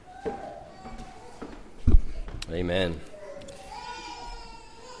Amen.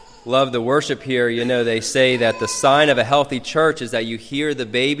 Love the worship here. You know, they say that the sign of a healthy church is that you hear the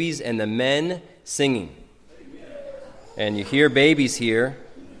babies and the men singing. And you hear babies here,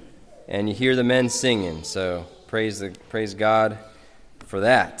 and you hear the men singing. So praise God for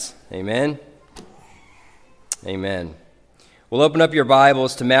that. Amen. Amen. We'll open up your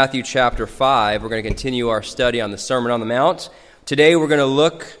Bibles to Matthew chapter 5. We're going to continue our study on the Sermon on the Mount. Today we're going to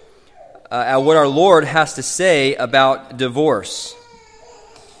look at what our Lord has to say about divorce.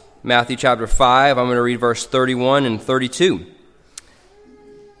 Matthew chapter 5, I'm going to read verse 31 and 32.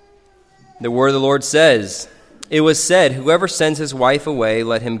 The word of the Lord says, "It was said, 'Whoever sends his wife away,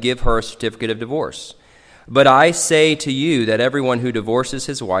 let him give her a certificate of divorce.' But I say to you that everyone who divorces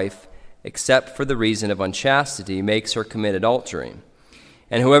his wife, except for the reason of unchastity, makes her commit adultery.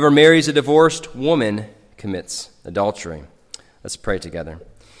 And whoever marries a divorced woman commits adultery." Let's pray together.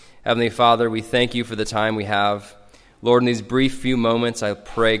 Heavenly Father, we thank you for the time we have. Lord, in these brief few moments, I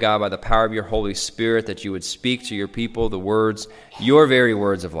pray, God, by the power of your Holy Spirit, that you would speak to your people the words, your very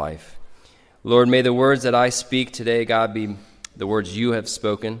words of life. Lord, may the words that I speak today, God, be the words you have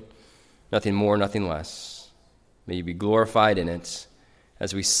spoken, nothing more, nothing less. May you be glorified in it.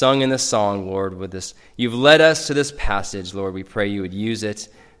 As we sung in the song, Lord, with this, you've led us to this passage, Lord, we pray you would use it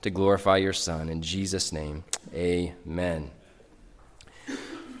to glorify your Son. In Jesus' name, amen.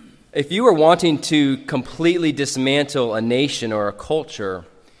 If you were wanting to completely dismantle a nation or a culture,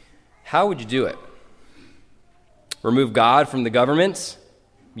 how would you do it? Remove God from the government?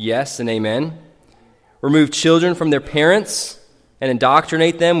 Yes and amen. Remove children from their parents and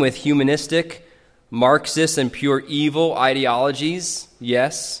indoctrinate them with humanistic, Marxist, and pure evil ideologies?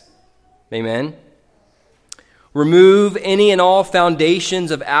 Yes, amen. Remove any and all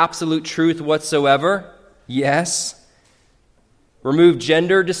foundations of absolute truth whatsoever? Yes. Remove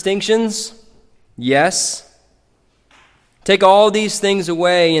gender distinctions? Yes. Take all these things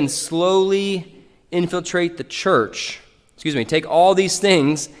away and slowly infiltrate the church. Take all these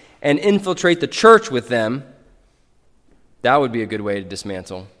things and infiltrate the church with them. That would be a good way to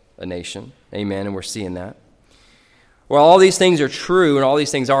dismantle a nation. Amen, and we're seeing that. Well, all these things are true, and all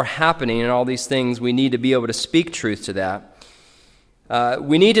these things are happening, and all these things, we need to be able to speak truth to that.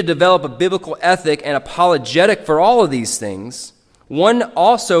 We need to develop a biblical ethic and apologetic for all of these things. One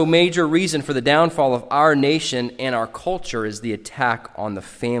also major reason for the downfall of our nation and our culture is the attack on the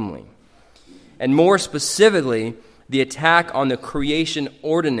family. And more specifically, the attack on the creation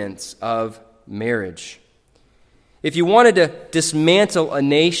ordinance of marriage. If you wanted to dismantle a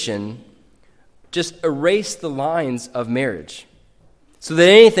nation, just erase the lines of marriage so that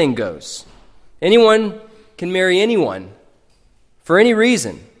anything goes. Anyone can marry anyone for any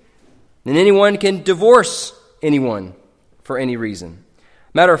reason, and anyone can divorce anyone for any reason.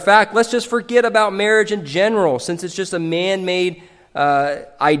 Matter of fact, let's just forget about marriage in general, since it's just a man-made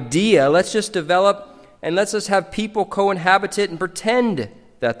idea. Let's just develop and let's just have people cohabit and pretend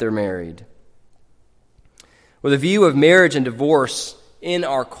that they're married. Well, the view of marriage and divorce in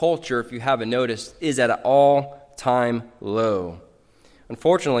our culture, if you haven't noticed, is at an all-time low.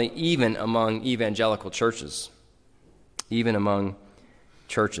 Unfortunately, even among evangelical churches. Even among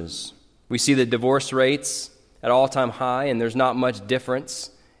churches. We see the divorce rates at all-time high, and there's not much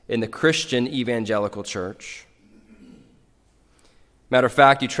difference in the Christian evangelical church. Matter of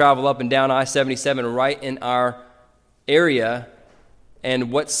fact, you travel up and down I-77 right in our area,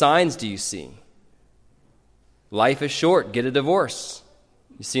 and what signs do you see? Life is short, get a divorce.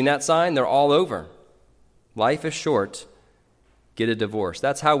 You seen that sign? They're all over. Life is short, get a divorce.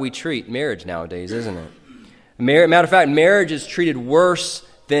 That's how we treat marriage nowadays, isn't it? Matter of fact, marriage is treated worse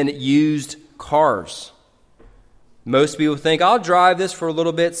than used cars. Most people think, I'll drive this for a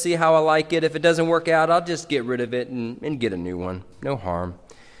little bit, see how I like it. If it doesn't work out, I'll just get rid of it and get a new one. No harm,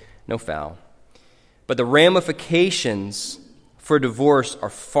 no foul. But the ramifications for divorce are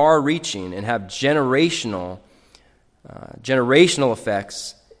far-reaching and have generational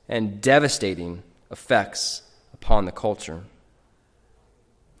effects and devastating effects upon the culture.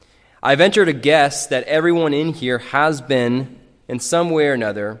 I venture to guess that everyone in here has been, in some way or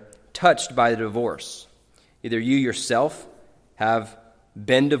another, touched by the divorce. Either you yourself have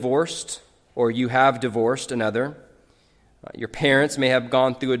been divorced or you have divorced another. Your parents may have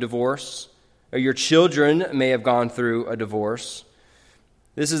gone through a divorce, or your children may have gone through a divorce.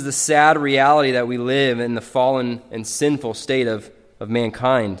 This is the sad reality that we live in the fallen and sinful state of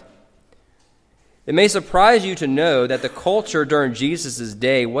mankind. It may surprise you to know that the culture during Jesus'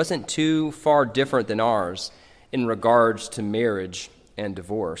 day wasn't too far different than ours in regards to marriage and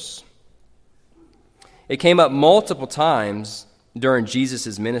divorce. It came up multiple times during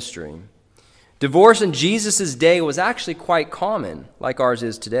Jesus' ministry. Divorce in Jesus' day was actually quite common, like ours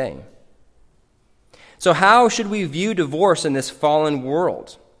is today. So how should we view divorce in this fallen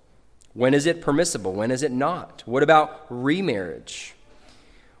world? When is it permissible? When is it not? What about remarriage?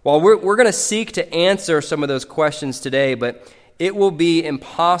 Well, we're going to seek to answer some of those questions today, but it will be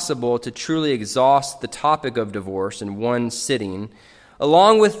impossible to truly exhaust the topic of divorce in one sitting,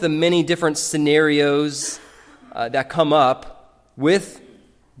 along with the many different scenarios that come up with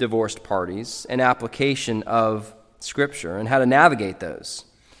divorced parties and application of Scripture and how to navigate those.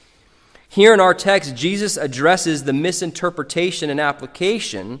 Here in our text, Jesus addresses the misinterpretation and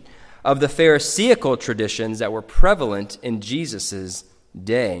application of the Pharisaical traditions that were prevalent in Jesus'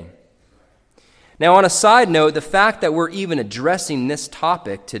 day. Now, on a side note, the fact that we're even addressing this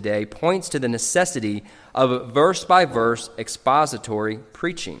topic today points to the necessity of verse-by-verse expository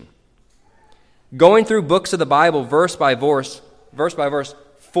preaching. Going through books of the Bible verse by verse,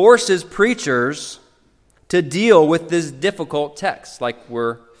 forces preachers to deal with this difficult text like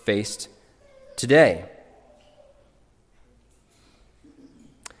we're faced today.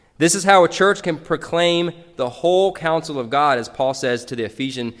 This is how a church can proclaim the whole counsel of God, as Paul says to the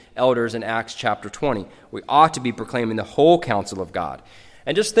Ephesian elders in Acts chapter 20. We ought to be proclaiming the whole counsel of God.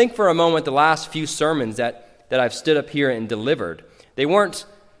 And just think for a moment the last few sermons that I've stood up here and delivered. They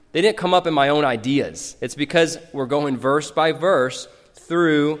didn't come up in my own ideas. It's because we're going verse by verse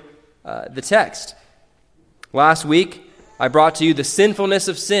through the text. Last week, I brought to you the sinfulness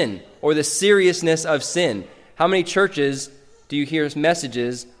of sin, or the seriousness of sin. How many churches do you hear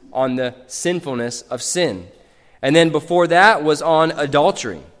messages on the sinfulness of sin? And then before that was on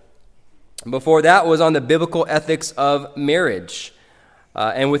adultery. Before that was on the biblical ethics of marriage.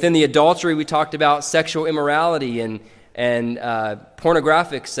 And within the adultery, we talked about sexual immorality and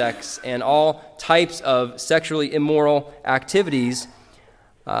pornographic sex and all types of sexually immoral activities.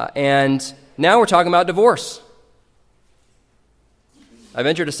 And now we're talking about divorce. I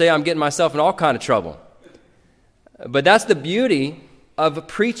venture to say I'm getting myself in all kind of trouble. But that's the beauty of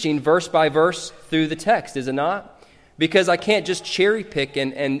preaching verse by verse through the text, is it not? Because I can't just cherry pick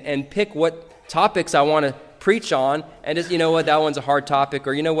and pick what topics I want to preach on and just, you know what, that one's a hard topic,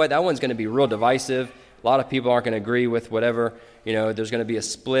 or you know what, that one's going to be real divisive. A lot of people aren't going to agree with whatever, there's going to be a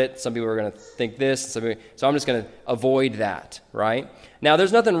split. Some people are going to think this. So I'm just going to avoid that, right? Now,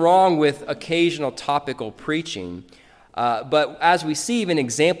 there's nothing wrong with occasional topical preaching, but as we see even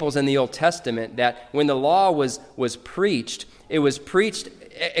examples in the Old Testament, that when the law was preached, it was preached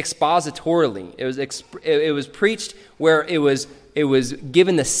expositorily. It was preached where it was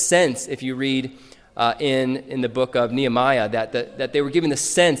given the sense, if you read in the book of Nehemiah, that they were given the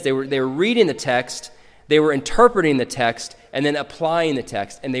sense, they were reading the text, they were interpreting the text, and then applying the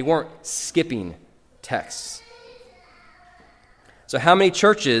text, and they weren't skipping texts. So how many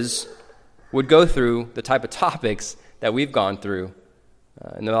churches would go through the type of topics that we've gone through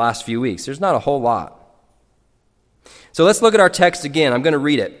in the last few weeks? There's not a whole lot. So let's look at our text again. I'm going to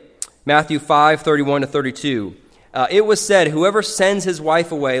read it. Matthew 5:31-32. It was said, "Whoever sends his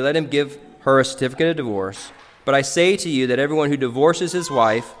wife away, let him give her a certificate of divorce. But I say to you that everyone who divorces his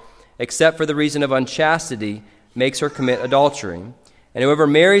wife, except for the reason of unchastity, makes her commit adultery. And whoever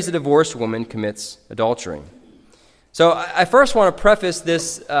marries a divorced woman commits adultery." So I first want to preface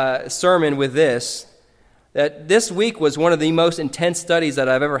this sermon with this, that this week was one of the most intense studies that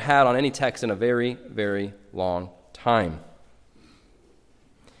I've ever had on any text in a very, very long time.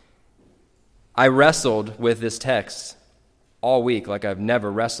 I wrestled with this text all week like I've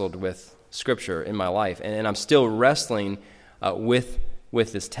never wrestled with Scripture in my life, and I'm still wrestling with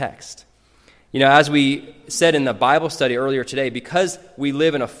this text. As we said in the Bible study earlier today, because we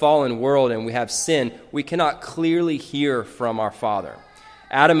live in a fallen world and we have sin, we cannot clearly hear from our Father.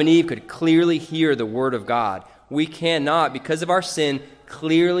 Adam and Eve could clearly hear the Word of God. We cannot, because of our sin,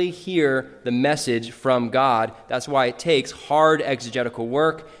 clearly hear the message from God. That's why it takes hard exegetical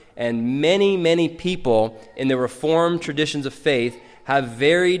work, and many, many people in the Reformed traditions of faith have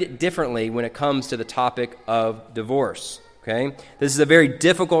varied differently when it comes to the topic of divorce. Okay? This is a very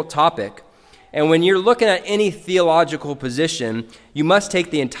difficult topic. And when you're looking at any theological position, you must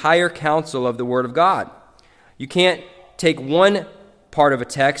take the entire counsel of the Word of God. You can't take one part of a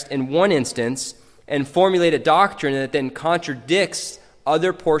text in one instance and formulate a doctrine that then contradicts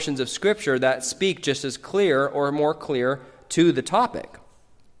other portions of Scripture that speak just as clear or more clear to the topic.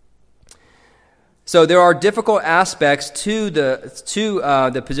 So there are difficult aspects to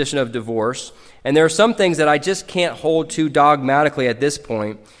the position of divorce, and there are some things that I just can't hold to dogmatically at this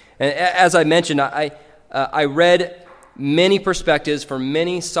point. And as I mentioned, I read many perspectives from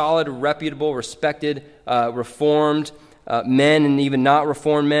many solid, reputable, respected, Reformed men and even not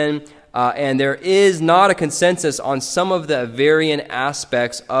Reformed men. and there is not a consensus on some of the varying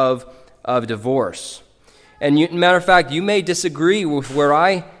aspects of divorce. And matter of fact, you may disagree with where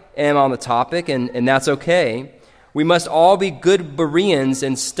I am on the topic, and that's okay. We must all be good Bereans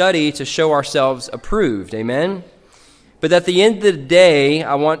and study to show ourselves approved. Amen? But at the end of the day,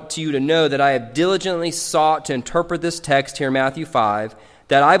 I want you to know that I have diligently sought to interpret this text here in Matthew 5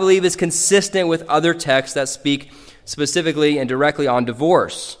 that I believe is consistent with other texts that speak specifically and directly on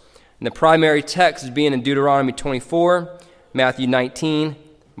divorce. And the primary text is being in Deuteronomy 24, Matthew 19,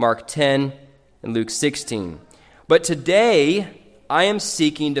 Mark 10, and Luke 16. But today, I am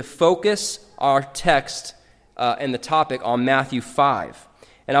seeking to focus our text and the topic on Matthew 5.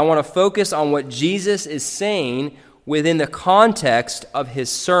 And I want to focus on what Jesus is saying within the context of his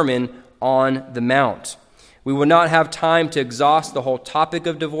Sermon on the Mount. We will not have time to exhaust the whole topic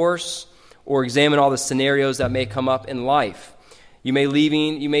of divorce or examine all the scenarios that may come up in life. You may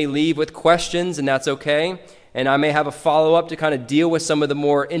leave with questions, and that's okay. And I may have a follow-up to kind of deal with some of the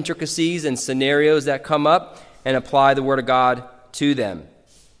more intricacies and scenarios that come up and apply the Word of God to them.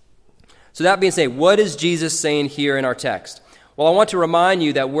 So that being said, what is Jesus saying here in our text? Well, I want to remind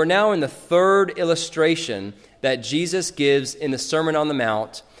you that we're now in the third illustration that Jesus gives in the Sermon on the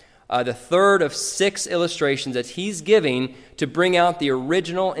Mount, the third of 6 illustrations that he's giving to bring out the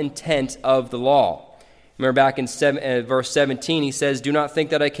original intent of the law. Remember back in verse 17, he says, "Do not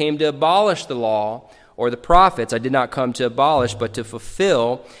think that I came to abolish the law or the prophets. I did not come to abolish, but to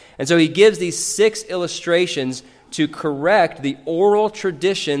fulfill." And so he gives these 6 illustrations to correct the oral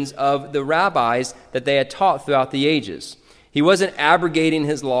traditions of the rabbis that they had taught throughout the ages. He wasn't abrogating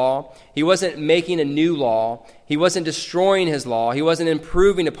his law. He wasn't making a new law. He wasn't destroying his law. He wasn't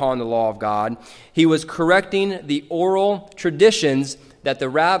improving upon the law of God. He was correcting the oral traditions that the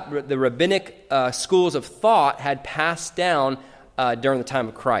rabbinic schools of thought had passed down during the time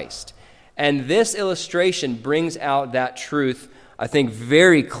of Christ. And this illustration brings out that truth, I think,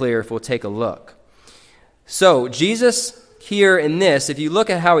 very clear if we'll take a look. So Jesus here in this, if you look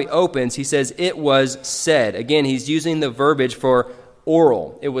at how he opens, he says, "It was said." Again, he's using the verbiage for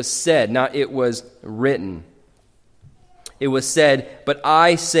oral. It was said, not it was written. It was said, "But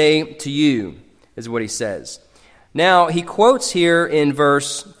I say to you," is what he says. Now, he quotes here in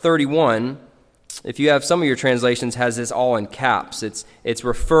verse 31. If you have some of your translations, has this all in caps. It's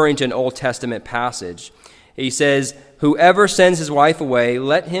referring to an Old Testament passage. He says, "Whoever sends his wife away,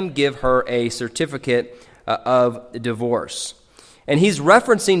 let him give her a certificate of divorce." And he's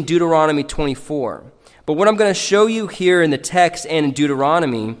referencing Deuteronomy 24. But what I'm going to show you here in the text and in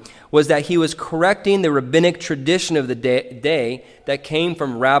Deuteronomy was that he was correcting the rabbinic tradition of the day that came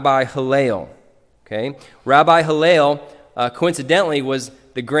from Rabbi Hillel. Okay? Rabbi Hillel, coincidentally, was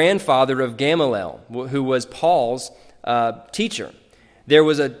the grandfather of Gamaliel, who was Paul's teacher. There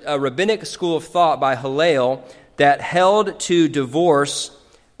was a rabbinic school of thought by Hillel that held to divorce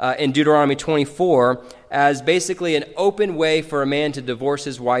in Deuteronomy 24 as basically an open way for a man to divorce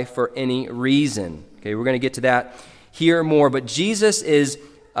his wife for any reason. Okay, we're going to get to that here more, but Jesus is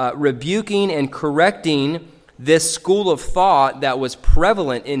rebuking and correcting this school of thought that was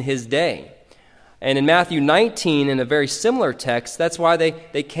prevalent in his day. And in Matthew 19, in a very similar text, that's why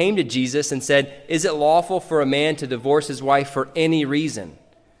they came to Jesus and said, "Is it lawful for a man to divorce his wife for any reason?"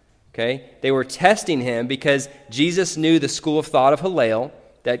 Okay, they were testing him because Jesus knew the school of thought of Hillel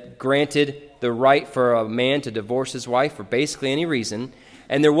that granted the right for a man to divorce his wife for basically any reason.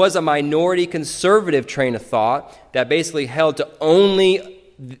 And there was a minority conservative train of thought that basically held to only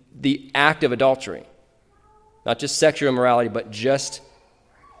the act of adultery. Not just sexual immorality, but just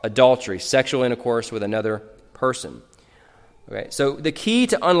adultery, sexual intercourse with another person. Okay, so the key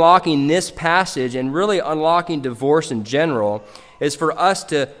to unlocking this passage and really unlocking divorce in general is for us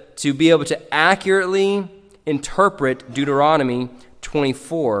to be able to accurately interpret Deuteronomy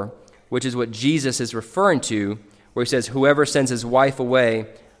 24, which is what Jesus is referring to, where he says, "Whoever sends his wife away,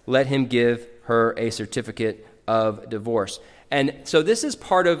 let him give her a certificate of divorce." And so this is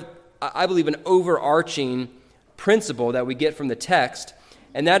part of, I believe, an overarching principle that we get from the text,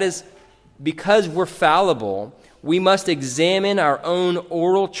 and that is because we're fallible, we must examine our own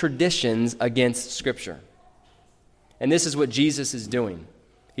oral traditions against Scripture. And this is what Jesus is doing.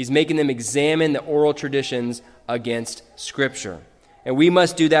 He's making them examine the oral traditions against Scripture. And we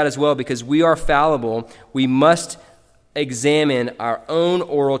must do that as well because we are fallible. We must examine our own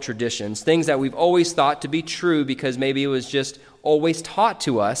oral traditions, things that we've always thought to be true because maybe it was just always taught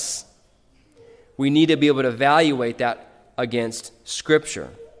to us. We need to be able to evaluate that against Scripture.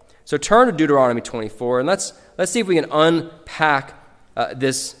 So turn to Deuteronomy 24, and let's see if we can unpack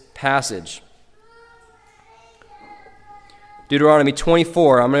this passage. Deuteronomy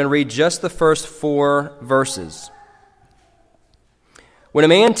 24. I'm going to read just the first 4 verses. When a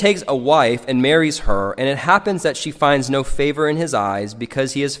man takes a wife and marries her, and it happens that she finds no favor in his eyes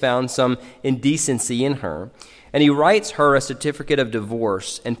because he has found some indecency in her, and he writes her a certificate of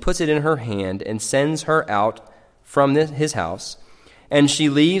divorce and puts it in her hand and sends her out from his house, and she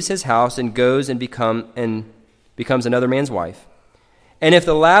leaves his house and goes and becomes another man's wife. And if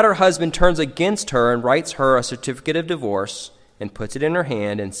the latter husband turns against her and writes her a certificate of divorce and puts it in her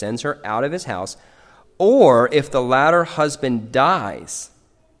hand and sends her out of his house, or if the latter husband dies,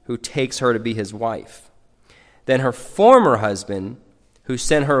 who takes her to be his wife, then her former husband, who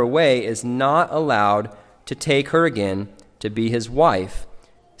sent her away, is not allowed to take her again to be his wife,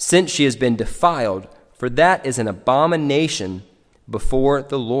 since she has been defiled, for that is an abomination before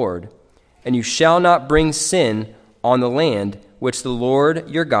the Lord. And you shall not bring sin on the land which the Lord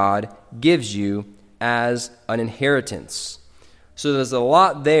your God gives you as an inheritance. So there's a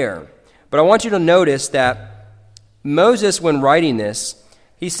lot there. But I want you to notice that Moses, when writing this,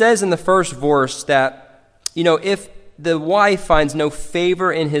 he says in the first verse that, if the wife finds no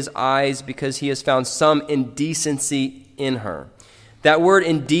favor in his eyes because he has found some indecency in her. That word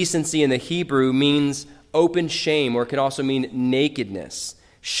indecency in the Hebrew means open shame, or it can also mean nakedness,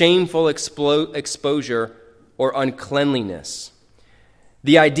 shameful exposure, or uncleanliness.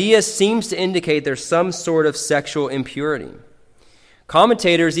 The idea seems to indicate there's some sort of sexual impurity.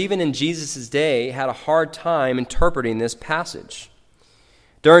 Commentators, even in Jesus' day, had a hard time interpreting this passage.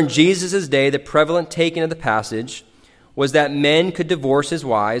 During Jesus' day, the prevalent taking of the passage was that men could divorce his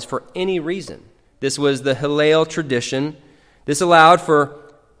wives for any reason. This was the Hillel tradition. This allowed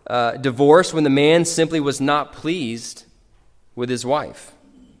for divorce when the man simply was not pleased with his wife.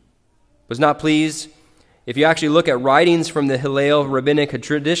 Was not pleased. If you actually look at writings from the Hillel rabbinic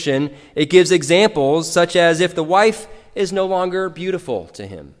tradition, it gives examples such as if the wife is no longer beautiful to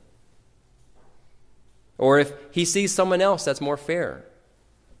him, or if he sees someone else that's more fair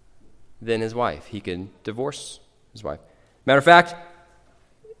than his wife, he can divorce his wife. Matter of fact,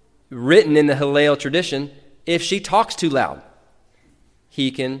 written in the Hillel tradition, if she talks too loud,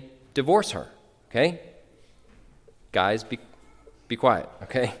 he can divorce her. Okay? Guys, be quiet,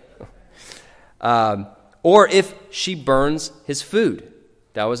 okay? Or if she burns his food.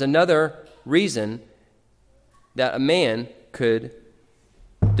 That was another reason that a man could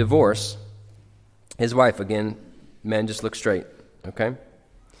divorce his wife. Again, men just look straight, okay?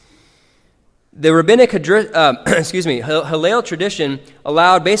 The rabbinic Hillel tradition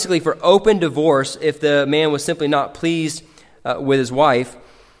allowed basically for open divorce if the man was simply not pleased with his wife.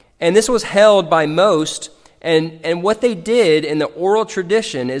 And this was held by most. And what they did in the oral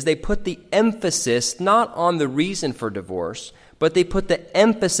tradition is they put the emphasis not on the reason for divorce, but they put the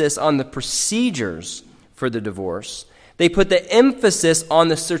emphasis on the procedures for the divorce. They put the emphasis on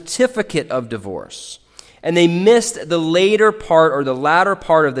the certificate of divorce. And they missed the later part or the latter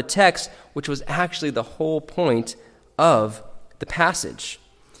part of the text, which was actually the whole point of the passage.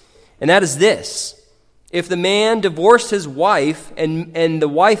 And that is this. If the man divorced his wife and the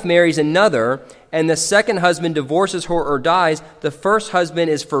wife marries another, and the second husband divorces her or dies, the first husband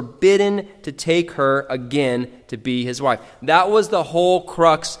is forbidden to take her again to be his wife. That was the whole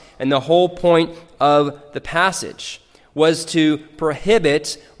crux and the whole point of the passage, was to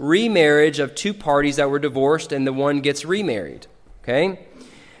prohibit remarriage of two parties that were divorced and the one gets remarried. Okay?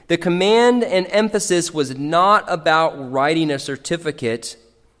 The command and emphasis was not about writing a certificate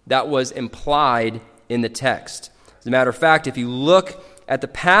that was implied in the text. As a matter of fact, if you look at the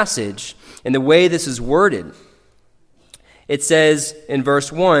passage and the way this is worded, it says in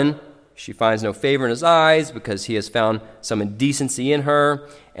verse 1, she finds no favor in his eyes because he has found some indecency in her,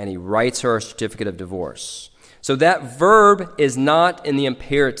 and he writes her a certificate of divorce. So that verb is not in the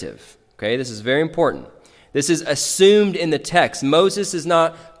imperative. Okay, this is very important. This is assumed in the text. Moses is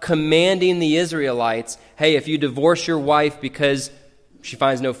not commanding the Israelites, hey, if you divorce your wife because she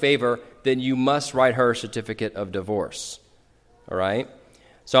finds no favor, then you must write her a certificate of divorce. All right?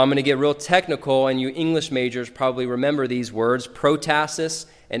 So I'm going to get real technical, and you English majors probably remember these words, protasis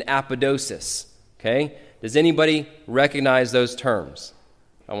and apodosis. Okay? Does anybody recognize those terms?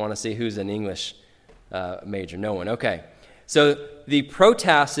 I want to see who's an English major. No one. Okay. So the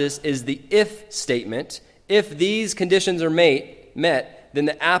protasis is the if statement. If these conditions are met, then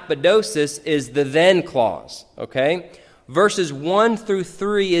the apodosis is the then clause. Okay? Verses 1 through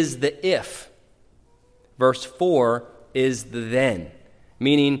 3 is the if. Verse 4 is the then.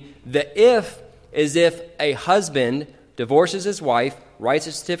 Meaning the if is if a husband divorces his wife, writes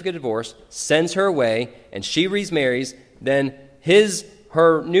a certificate of divorce, sends her away, and she remarries, then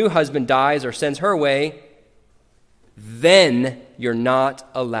her new husband dies or sends her away, then you're not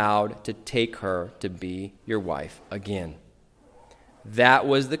allowed to take her to be your wife again. That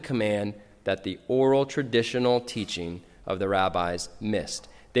was the command that the oral traditional teaching of the rabbis missed.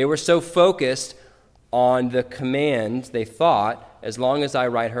 They were so focused on the command, they thought, as long as I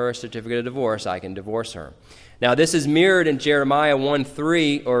write her a certificate of divorce, I can divorce her. Now, this is mirrored in Jeremiah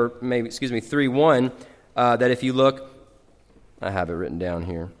 3:1, that if you look, I have it written down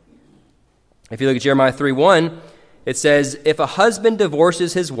here. If you look at Jeremiah 3:1, it says, if a husband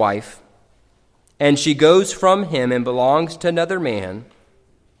divorces his wife, and she goes from him and belongs to another man,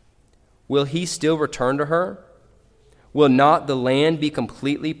 will he still return to her? Will not the land be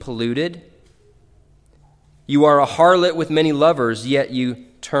completely polluted? You are a harlot with many lovers, yet you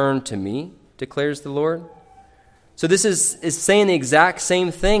turn to me, declares the Lord. So this is saying the exact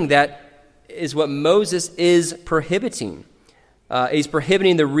same thing that is what Moses is prohibiting. He's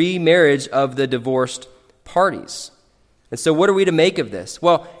prohibiting the remarriage of the divorced parties. And so what are we to make of this?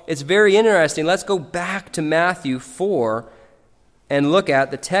 Well, it's very interesting. Let's go back to Matthew 4 and look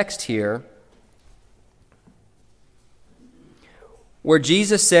at the text here where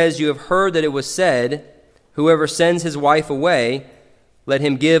Jesus says, you have heard that it was said, whoever sends his wife away, let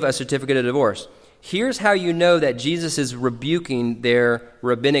him give a certificate of divorce. Here's how you know that Jesus is rebuking their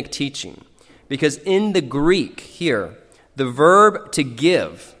rabbinic teaching. Because in the Greek here, the verb to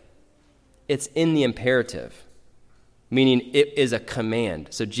give, it's in the imperative, meaning it is a command.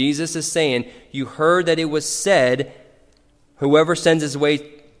 So Jesus is saying, you heard that it was said, whoever sends his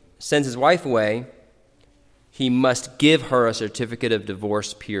wife away, he must give her a certificate of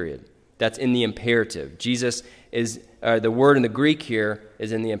divorce, period. That's in the imperative. Jesus is, the word in the Greek here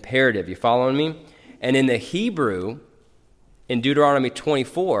is in the imperative. You following me? And in the Hebrew, in Deuteronomy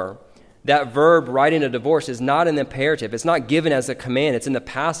 24, that verb, writing a divorce, is not in the imperative. It's not given as a command. It's in the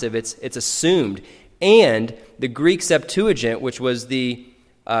passive. It's assumed. And the Greek Septuagint, which was the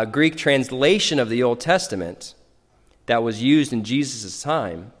Greek translation of the Old Testament that was used in Jesus'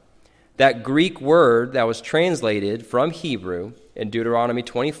 time, that Greek word that was translated from Hebrew in Deuteronomy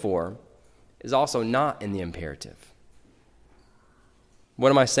 24 is also not in the imperative. What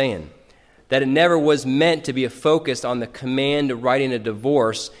am I saying? That it never was meant to be focused on the command of writing a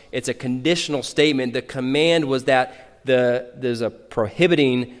divorce. It's a conditional statement. The command was that there's a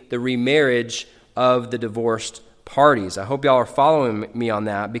prohibiting the remarriage of the divorced parties. I hope y'all are following me on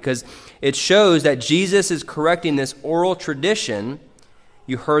that, because it shows that Jesus is correcting this oral tradition.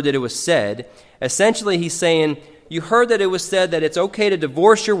 You heard that it was said. Essentially, he's saying, you heard that it was said that it's okay to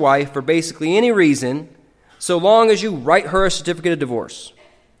divorce your wife for basically any reason, so long as you write her a certificate of divorce.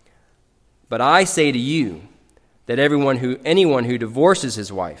 But I say to you that anyone who divorces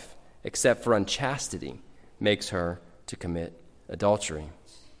his wife, except for unchastity, makes her to commit adultery.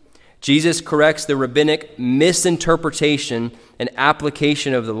 Jesus corrects the rabbinic misinterpretation and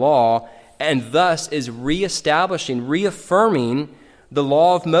application of the law, and thus is reaffirming the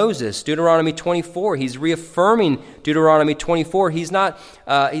law of Moses, Deuteronomy 24. He's reaffirming Deuteronomy 24. He's not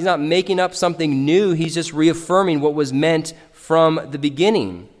making up something new. He's just reaffirming what was meant from the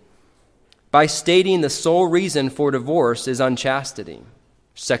beginning by stating the sole reason for divorce is unchastity,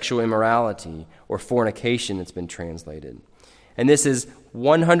 sexual immorality, or fornication, it's been translated. And this is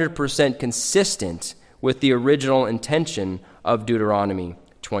 100% consistent with the original intention of Deuteronomy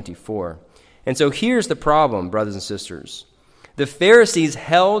 24. And so here's the problem, brothers and sisters. The Pharisees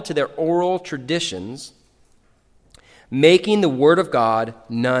held to their oral traditions, making the Word of God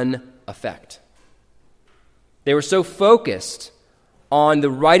none effect. They were so focused on the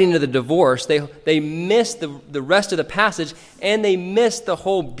writing of the divorce, they missed the rest of the passage, and they missed the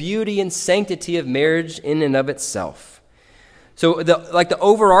whole beauty and sanctity of marriage in and of itself. So the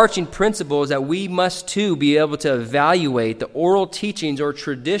overarching principle is that we must too be able to evaluate the oral teachings or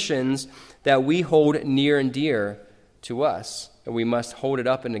traditions that we hold near and dear to us, and we must hold it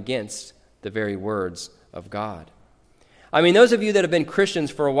up and against the very words of God. I mean, those of you that have been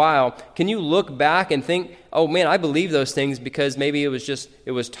Christians for a while, can you look back and think, oh man, I believe those things because maybe it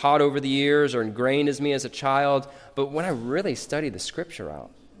was taught over the years or ingrained as me as a child, but when I really studied the scripture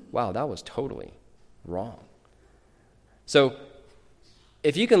out, wow, that was totally wrong. So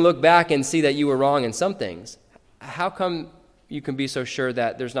if you can look back and see that you were wrong in some things, how come you can be so sure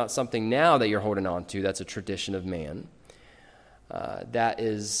that there's not something now that you're holding on to that's a tradition of man that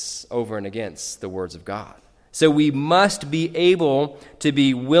is over and against the words of God? So we must be able to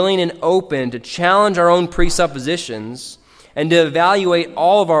be willing and open to challenge our own presuppositions and to evaluate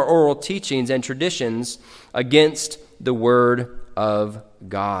all of our oral teachings and traditions against the Word of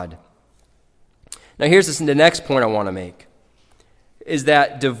God. Now here's the next point I want to make, is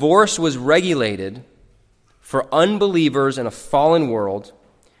that divorce was regulated for unbelievers in a fallen world.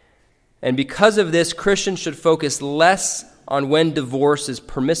 And because of this, Christians should focus less on when divorce is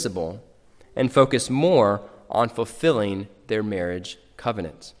permissible and focus more on fulfilling their marriage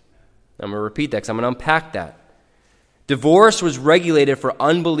covenant. I'm going to repeat that because I'm going to unpack that. Divorce was regulated for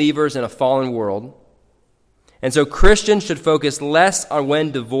unbelievers in a fallen world. And so Christians should focus less on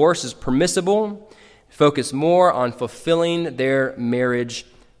when divorce is permissible, focus more on fulfilling their marriage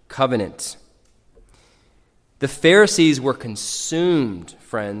covenant. The Pharisees were consumed,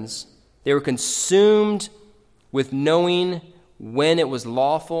 friends. They were consumed with knowing when it was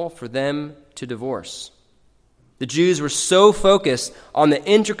lawful for them to divorce. The Jews were so focused on the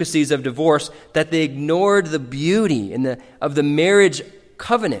intricacies of divorce that they ignored the beauty of the marriage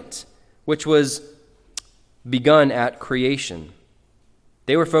covenant, which was begun at creation.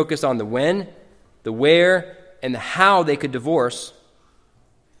 They were focused on the when, the where, and the how they could divorce.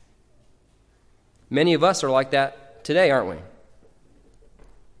 Many of us are like that today, aren't we?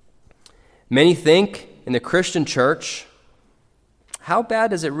 Many think in the Christian church, how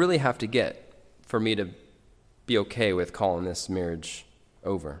bad does it really have to get for me to be okay with calling this marriage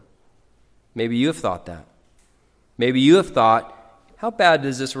over? Maybe you have thought that. Maybe you have thought, how bad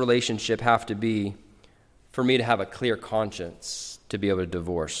does this relationship have to be for me to have a clear conscience to be able to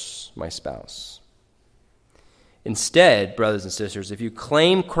divorce my spouse? Instead, brothers and sisters, if you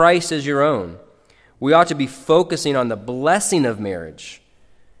claim Christ as your own, we ought to be focusing on the blessing of marriage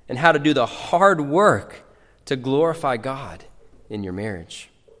and how to do the hard work to glorify God in your marriage.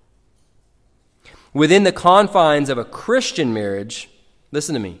 Within the confines of a Christian marriage,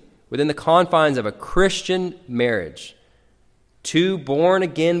 listen to me, within the confines of a Christian marriage, two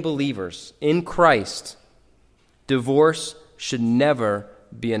born-again believers in Christ, divorce should never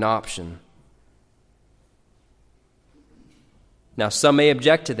be an option. Now, some may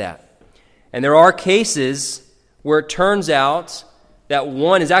object to that. And there are cases where it turns out that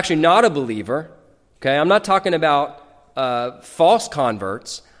one is actually not a believer. Okay, I'm not talking about false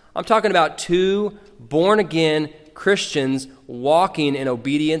converts. I'm talking about two born-again Christians walking in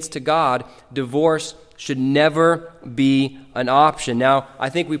obedience to God. Divorce should never be an option. Now, I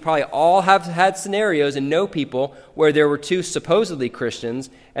think we probably all have had scenarios and know people where there were two supposedly Christians,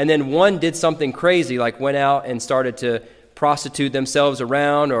 and then one did something crazy, like went out and started to prostitute themselves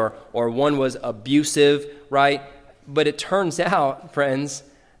around, or one was abusive, right? But it turns out, friends,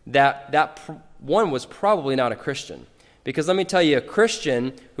 that one was probably not a Christian. Because let me tell you, a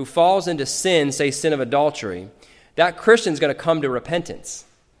Christian who falls into sin, say sin of adultery, that Christian is going to come to repentance,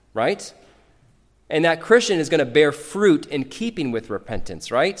 right? And that Christian is going to bear fruit in keeping with repentance,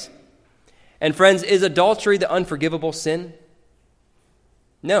 right? And friends, is adultery the unforgivable sin?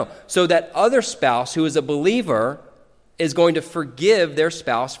 No. So that other spouse who is a believer is going to forgive their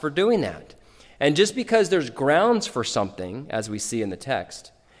spouse for doing that. And just because there's grounds for something, as we see in the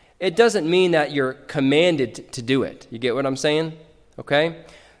text, it doesn't mean that you're commanded to do it. You get what I'm saying? Okay?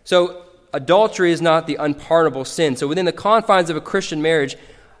 So adultery is not the unpardonable sin. So within the confines of a Christian marriage,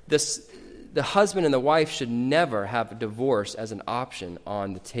 the husband and the wife should never have a divorce as an option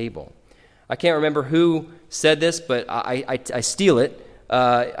on the table. I can't remember who said this, but I steal it.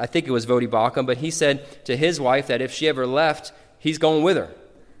 I think it was Vodi Bakum, but he said to his wife that if she ever left, he's going with her.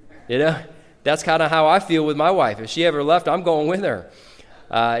 You know, that's kind of how I feel with my wife. If she ever left, I'm going with her.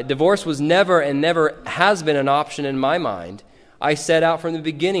 Divorce was never and never has been an option in my mind. I set out from the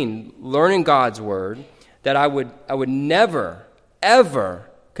beginning, learning God's word, that I would never, ever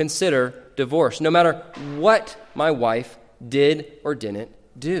consider divorce, no matter what my wife did or didn't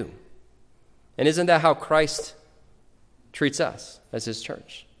do. And isn't that how Christ treats us as his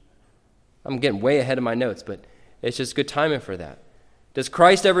church? I'm getting way ahead of my notes, but it's just good timing for that. Does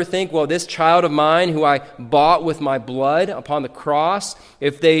Christ ever think, well, this child of mine who I bought with my blood upon the cross,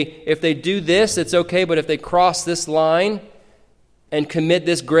 if they do this, it's okay, but if they cross this line and commit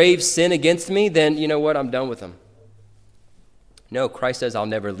this grave sin against me, then you know what, I'm done with them. No, Christ says, I'll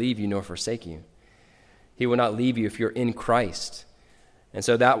never leave you nor forsake you. He will not leave you if you're in Christ. And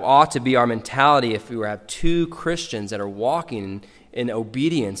so that ought to be our mentality if we have two Christians that are walking in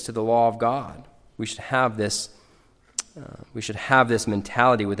obedience to the law of God. We should have this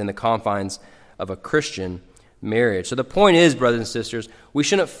mentality within the confines of a Christian marriage. So the point is, brothers and sisters, we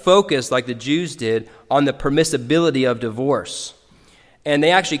shouldn't focus like the Jews did on the permissibility of divorce. And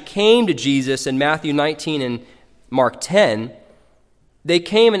they actually came to Jesus in Matthew 19 and Mark 10. They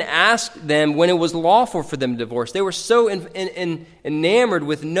came and asked them when it was lawful for them to divorce. They were so enamored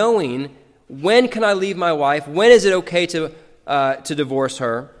with knowing, when can I leave my wife? When is it okay to divorce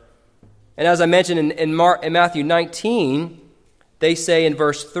her? And as I mentioned in Matthew 19, They say in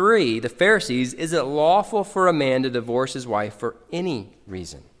verse 3, the Pharisees, is it lawful for a man to divorce his wife for any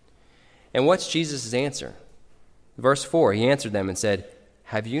reason? And what's Jesus' answer? Verse 4, he answered them and said,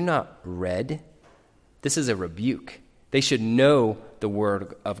 have you not read? This is a rebuke. They should know the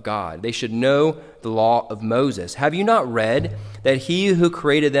word of God. They should know the law of Moses. Have you not read that he who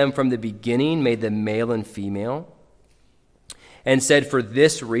created them from the beginning made them male and female? And said, for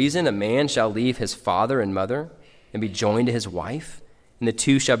this reason a man shall leave his father and mother and be joined to his wife, and the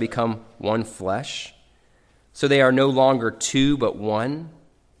two shall become one flesh. So they are no longer two, but one.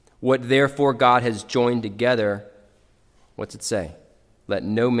 What therefore God has joined together, what's it say? Let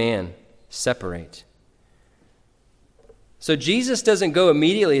no man separate. So Jesus doesn't go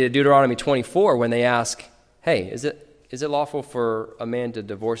immediately to Deuteronomy 24 when they ask, hey, is it lawful for a man to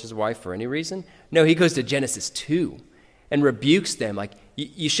divorce his wife for any reason? No, he goes to Genesis 2 and rebukes them. Like,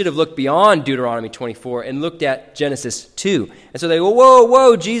 you should have looked beyond Deuteronomy 24 and looked at Genesis 2. And so they go,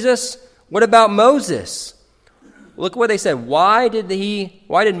 whoa, Jesus, what about Moses? Look what they said. Why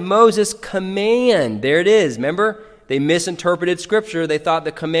did Moses command? There it is. Remember? They misinterpreted Scripture. They thought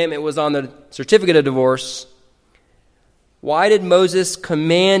the commandment was on the certificate of divorce. Why did Moses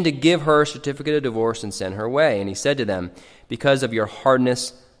command to give her a certificate of divorce and send her away? And he said to them, because of your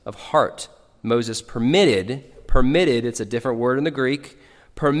hardness of heart. Moses permitted, it's a different word in the Greek,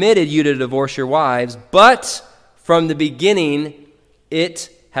 permitted you to divorce your wives, but from the beginning, it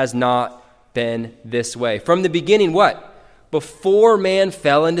has not been this way. From the beginning, what? Before man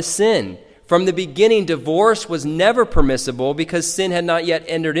fell into sin. From the beginning, divorce was never permissible because sin had not yet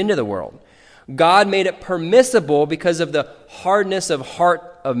entered into the world. God made it permissible because of the hardness of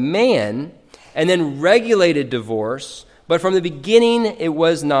heart of man, and then regulated divorce, but from the beginning, it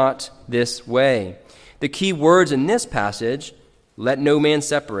was not this way. The key words in this passage, let no man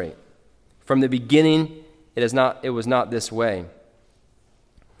separate. From the beginning, it was not this way.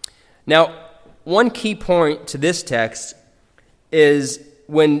 Now, one key point to this text is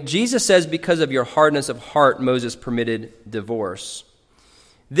when Jesus says, because of your hardness of heart, Moses permitted divorce.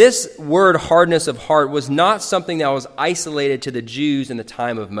 This word, hardness of heart, was not something that was isolated to the Jews in the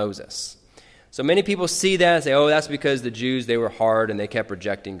time of Moses. So many people see that and say, oh, that's because the Jews, they were hard and they kept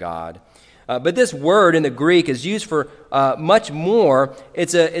rejecting God. But this word in the Greek is used for much more.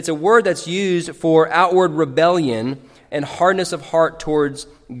 It's a word that's used for outward rebellion and hardness of heart towards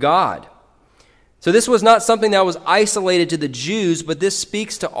God. So this was not something that was isolated to the Jews, but this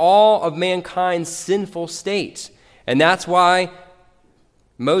speaks to all of mankind's sinful state. And that's why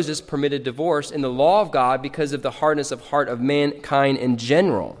Moses permitted divorce in the law of God, because of the hardness of heart of mankind in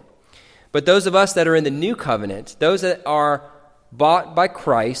general. But those of us that are in the new covenant, those that are bought by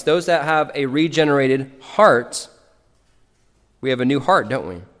Christ, those that have a regenerated heart, we have a new heart, don't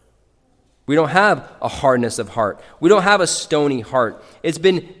we? We don't have a hardness of heart. We don't have a stony heart. It's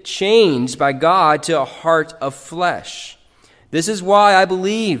been changed by God to a heart of flesh. This is why I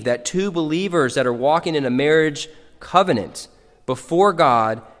believe that two believers that are walking in a marriage covenant before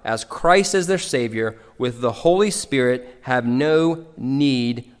God as Christ as their Savior with the Holy Spirit have no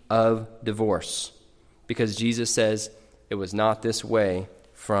need of divorce, because Jesus says it was not this way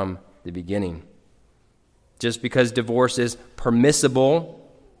from the beginning. Just because divorce is permissible,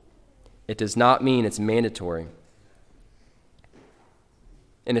 it does not mean it's mandatory.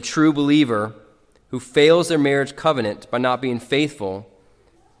 And a true believer who fails their marriage covenant by not being faithful,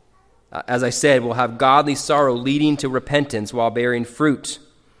 as I said, will have godly sorrow leading to repentance while bearing fruit.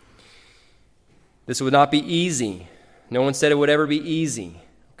 This would not be easy. No one said it would ever be easy,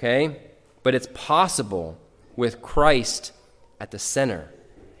 okay? But it's possible with Christ at the center.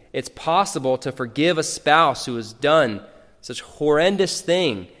 It's possible to forgive a spouse who has done such horrendous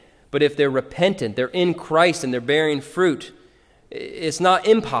thing, but if they're repentant, they're in Christ and they're bearing fruit, it's not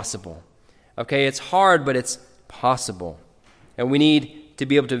impossible, okay? It's hard, but it's possible. And we need to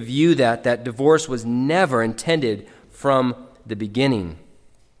be able to view that divorce was never intended from the beginning.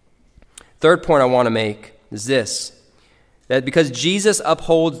 Third point I want to make is this, that because Jesus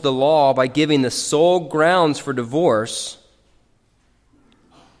upholds the law by giving the sole grounds for divorce,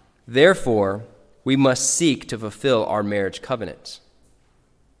 therefore, we must seek to fulfill our marriage covenant.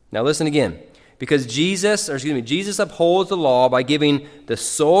 Now listen again. Because Jesus upholds the law by giving the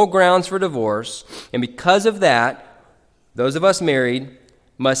sole grounds for divorce, and because of that, those of us married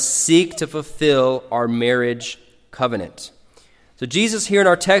must seek to fulfill our marriage covenant. So Jesus here in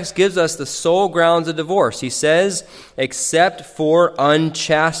our text gives us the sole grounds of divorce. He says, except for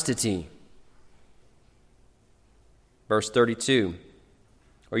unchastity. Verse 32.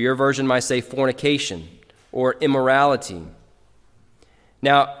 Or your version might say fornication or immorality.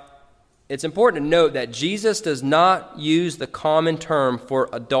 Now, it's important to note that Jesus does not use the common term for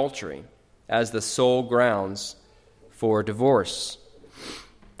adultery as the sole grounds for divorce.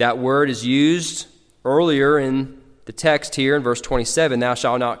 That word is used earlier in the text here in verse 27, thou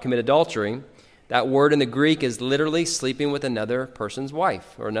shalt not commit adultery. That word in the Greek is literally sleeping with another person's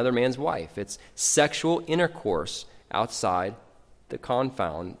wife or another man's wife. It's sexual intercourse outside the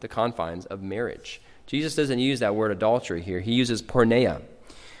confines of marriage. Jesus doesn't use that word adultery here. He uses porneia,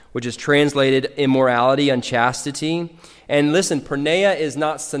 which is translated immorality, unchastity. And listen, porneia is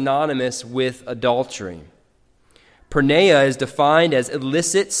not synonymous with adultery. Porneia is defined as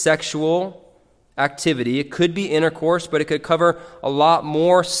illicit sexual activity. It could be intercourse, but it could cover a lot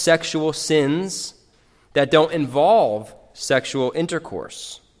more sexual sins that don't involve sexual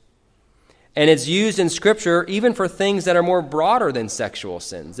intercourse. And it's used in Scripture even for things that are more broader than sexual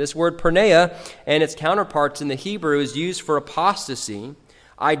sins. This word porneia and its counterparts in the Hebrew is used for apostasy,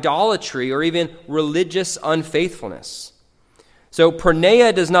 idolatry, or even religious unfaithfulness. So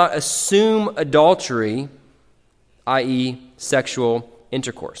porneia does not assume adultery, i.e. sexual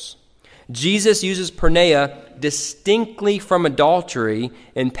intercourse. Jesus uses porneia distinctly from adultery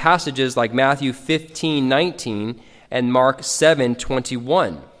in passages like Matthew 15:19 and Mark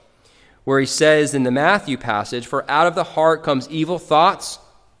 7:21, where he says in the Matthew passage, for out of the heart comes evil thoughts,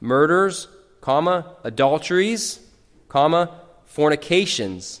 murders, adulteries,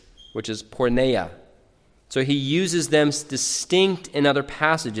 fornications, which is porneia. So he uses them distinct in other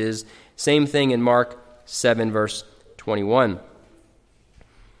passages. Same thing in Mark 7, verse 21.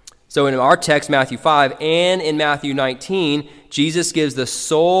 So in our text, Matthew 5, and in Matthew 19, Jesus gives the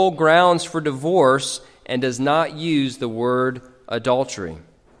sole grounds for divorce and does not use the word adultery.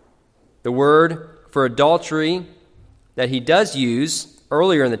 The word for adultery that he does use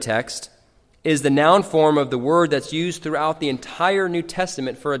earlier in the text is the noun form of the word that's used throughout the entire New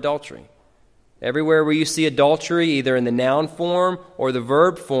Testament for adultery. Everywhere where you see adultery, either in the noun form or the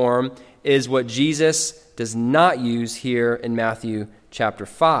verb form, is what Jesus does not use here in Matthew chapter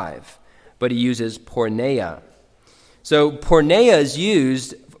 5, but he uses porneia. So porneia is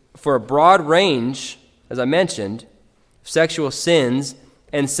used for a broad range, as I mentioned, of sexual sins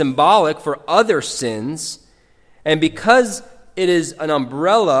and symbolic for other sins. And because it is an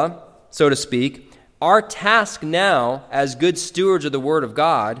umbrella, so to speak, our task now as good stewards of the Word of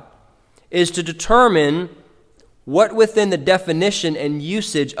God is to determine what within the definition and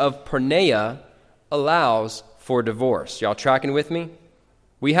usage of porneia allows for divorce. Y'all tracking with me?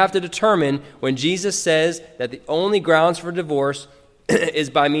 We have to determine when Jesus says that the only grounds for divorce is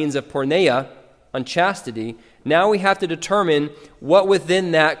by means of porneia, unchastity. Now we have to determine what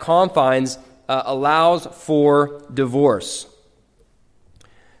within that confines allows for divorce.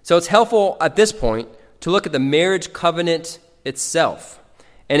 So it's helpful at this point to look at the marriage covenant itself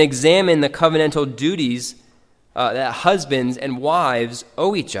and examine the covenantal duties that husbands and wives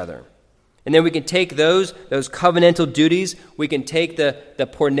owe each other. And then we can take those covenantal duties, we can take the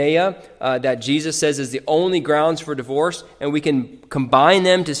porneia that Jesus says is the only grounds for divorce, and we can combine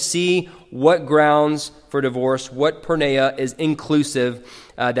them to see what grounds for divorce, what porneia is inclusive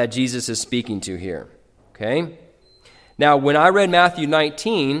that Jesus is speaking to here. Okay? Now, when I read Matthew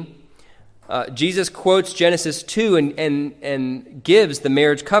 19, Jesus quotes Genesis 2 and gives the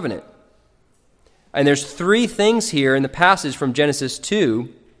marriage covenant. And there's three things here in the passage from Genesis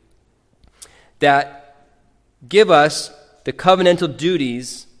 2 that give us the covenantal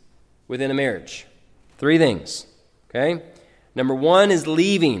duties within a marriage. Three things, okay? Number one is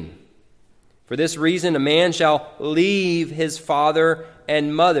leaving. For this reason, a man shall leave his father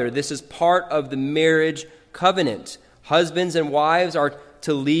and mother. This is part of the marriage covenant. Husbands and wives are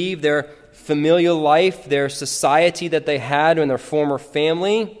to leave their familial life, their society that they had in their former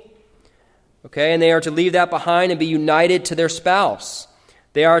family, okay? And they are to leave that behind and be united to their spouse.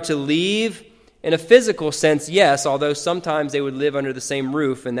 They are to leave in a physical sense, yes, although sometimes they would live under the same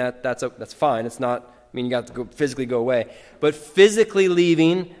roof, and that's fine. It's not, you got to physically go away. But physically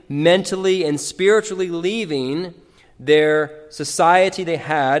leaving, mentally and spiritually leaving their society they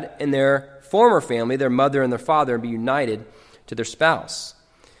had in their former family, their mother and their father, and be united to their spouse.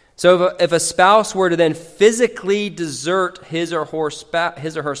 So if a spouse were to then physically desert his or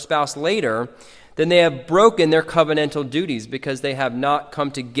her spouse later, then they have broken their covenantal duties because they have not come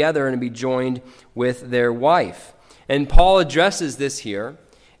together and be joined with their wife. And Paul addresses this here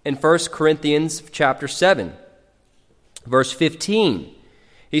in 1 Corinthians chapter 7, verse 15.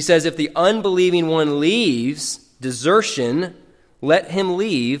 He says, if the unbelieving one leaves, desertion, let him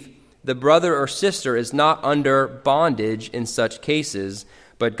leave. The brother or sister is not under bondage in such cases,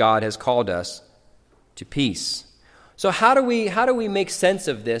 but God has called us to peace. So how do we make sense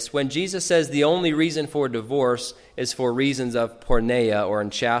of this when Jesus says the only reason for divorce is for reasons of porneia or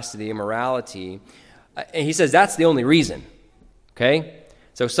unchastity, immorality? And he says that's the only reason, okay?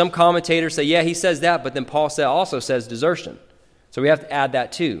 So some commentators say, yeah, he says that, but then Paul also says desertion. So we have to add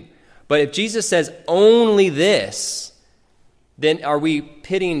that too. But if Jesus says only this, then are we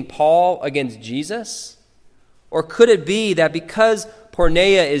pitting Paul against Jesus? Or could it be that because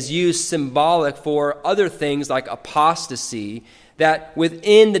porneia is used symbolic for other things like apostasy, that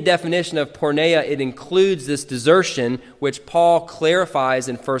within the definition of porneia, it includes this desertion, which Paul clarifies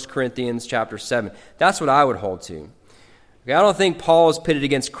in 1 Corinthians chapter 7. That's what I would hold to. Okay, I don't think Paul is pitted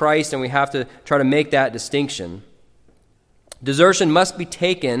against Christ, and we have to try to make that distinction. Desertion must be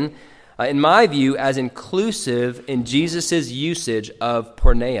taken, in my view, as inclusive in Jesus' usage of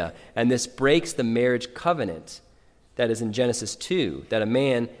porneia, and this breaks the marriage covenant that is in Genesis 2, that a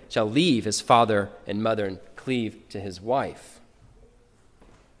man shall leave his father and mother and cleave to his wife.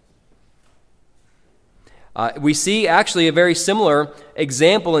 We see actually a very similar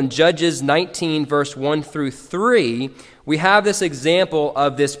example in Judges 19, verse 1 through 3. We have this example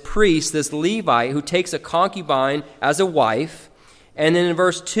of this priest, this Levite, who takes a concubine as a wife. And then in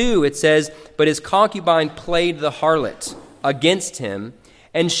verse 2 it says, "But his concubine played the harlot against him,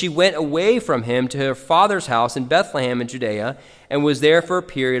 and she went away from him to her father's house in Bethlehem in Judea, and was there for a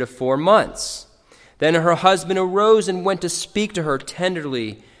period of 4 months. Then her husband arose and went to speak to her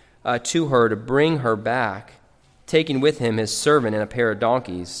tenderly to her to bring her back, taking with him his servant and a pair of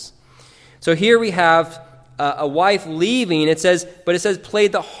donkeys." So here we have a wife leaving. But it says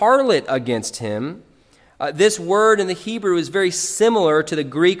played the harlot against him. This word in the Hebrew is very similar to the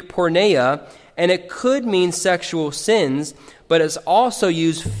Greek porneia, and it could mean sexual sins, but it's also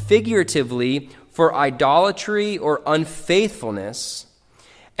used figuratively for idolatry or unfaithfulness.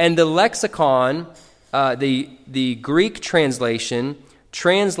 And the lexicon, the Greek translation,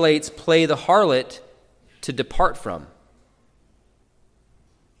 translates play the harlot to depart from.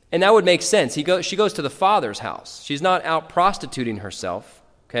 And that would make sense. She goes to the father's house. She's not out prostituting herself,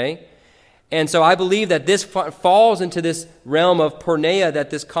 okay? And so I believe that this falls into this realm of porneia, that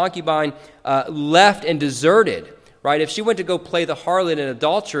this concubine left and deserted, right? If she went to go play the harlot in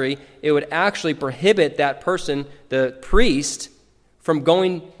adultery, it would actually prohibit that person, the priest, from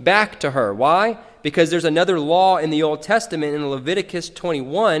going back to her. Why? Because there's another law in the Old Testament in Leviticus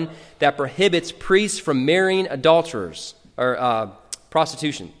 21 that prohibits priests from marrying adulterers or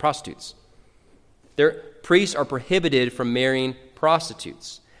prostitutes. Priests are prohibited from marrying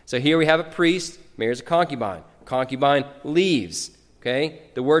prostitutes. So here we have a priest, marries a concubine. Concubine leaves, okay?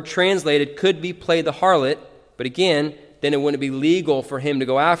 The word translated could be play the harlot, but again, then it wouldn't be legal for him to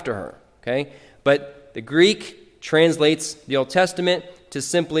go after her, okay? But the Greek translates the Old Testament to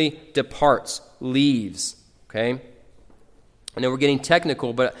simply departs, leaves, okay? I know we're getting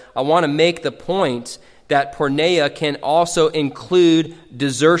technical, but I want to make the point that porneia can also include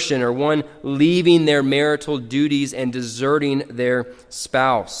desertion, or one leaving their marital duties and deserting their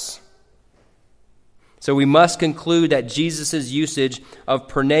spouse. So we must conclude that Jesus' usage of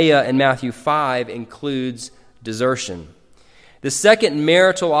porneia in Matthew 5 includes desertion. The second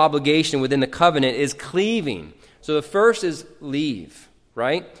marital obligation within the covenant is cleaving. So the first is leave,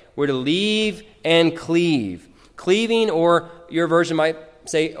 right? We're to leave and cleave. Cleaving, or your version might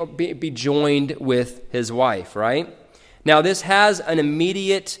say be joined with his wife, right? Now this has an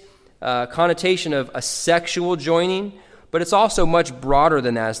immediate connotation of a sexual joining, but it's also much broader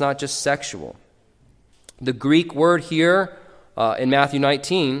than that. It's not just sexual. The Greek word here in Matthew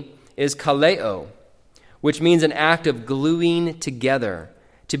 19 is kaleo, which means an act of gluing together,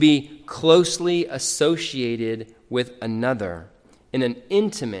 to be closely associated with another in an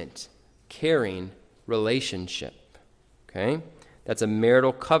intimate, caring relationship. Okay? That's a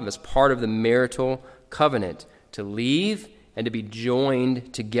marital covenant. It's part of the marital covenant, to leave and to be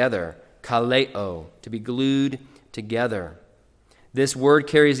joined together. Kaleo, to be glued together. This word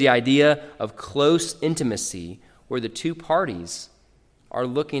carries the idea of close intimacy, where the two parties are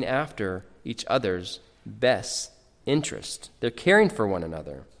looking after each other's best interest. They're caring for one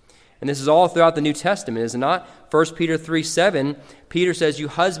another. And this is all throughout the New Testament, is it not? 1 Peter 3:7, Peter says, "You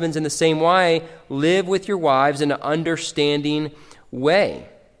husbands in the same way live with your wives in an understanding way."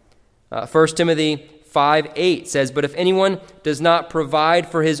 1 Timothy 5:8 says, "But if anyone does not provide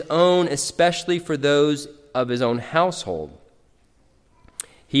for his own, especially for those of his own household,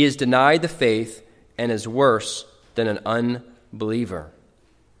 he is denied the faith and is worse than an unbeliever."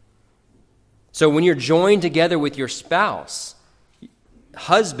 So when you're joined together with your spouse,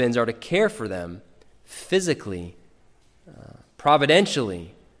 husbands are to care for them physically,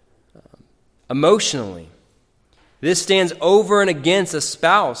 providentially, emotionally. This stands over and against a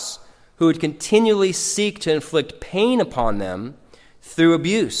spouse who would continually seek to inflict pain upon them through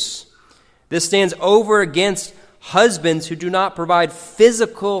abuse. This stands over against husbands who do not provide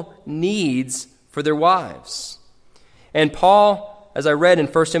physical needs for their wives. And Paul, as I read in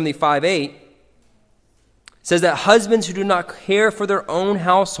 1 Timothy 5:8, says that husbands who do not care for their own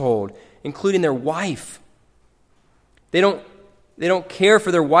household, including their wife, they don't care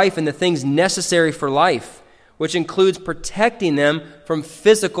for their wife and the things necessary for life, which includes protecting them from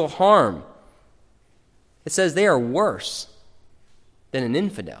physical harm. It says they are worse than an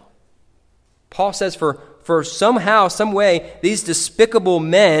infidel. Paul says for somehow, some way, these despicable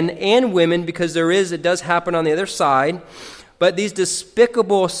men and women, because it does happen on the other side, but these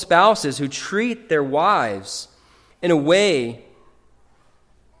despicable spouses who treat their wives in a way,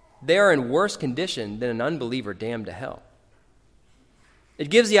 they are in worse condition than an unbeliever damned to hell. It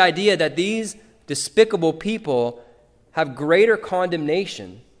gives the idea that these despicable people have greater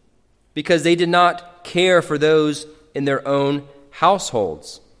condemnation because they did not care for those in their own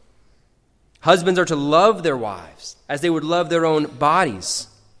households. Husbands are to love their wives as they would love their own bodies.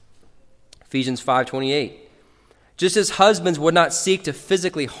 Ephesians 5:28. Just as husbands would not seek to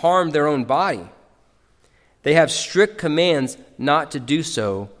physically harm their own body, they have strict commands not to do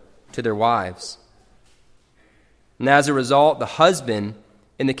so to their wives. And as a result, the husband,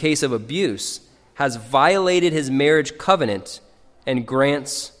 in the case of abuse, has violated his marriage covenant and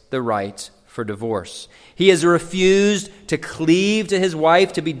grants the right for divorce. He has refused to cleave to his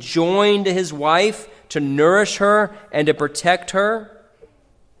wife, to be joined to his wife, to nourish her and to protect her.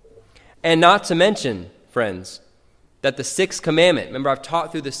 And not to mention, friends, that the sixth commandment, remember I've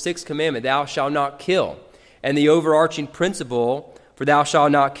taught through the sixth commandment, thou shalt not kill. And the overarching principle for thou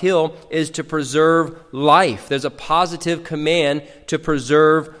shalt not kill is to preserve life. There's a positive command to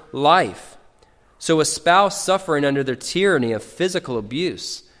preserve life. So a spouse suffering under the tyranny of physical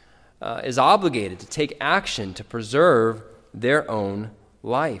abuse is obligated to take action to preserve their own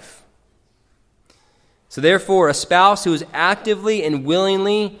life. So therefore, a spouse who is actively and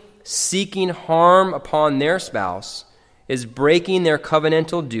willingly seeking harm upon their spouse is breaking their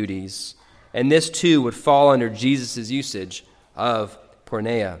covenantal duties, and this too would fall under Jesus' usage of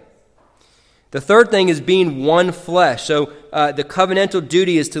porneia. The third thing is being one flesh. So the covenantal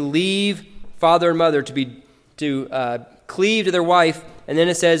duty is to leave father and mother, to cleave to their wife, and then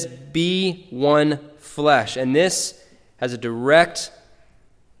it says, be one flesh. And this has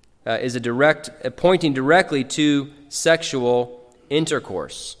pointing directly to sexual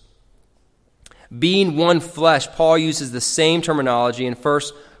intercourse. Being one flesh, Paul uses the same terminology in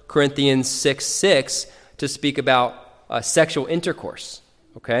 1 Corinthians 6:6 to speak about sexual intercourse.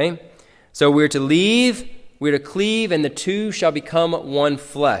 Okay? So we're to cleave, and the two shall become one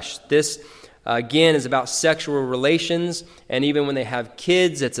flesh. This again, is about sexual relations, and even when they have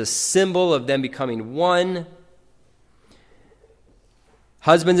kids, it's a symbol of them becoming one.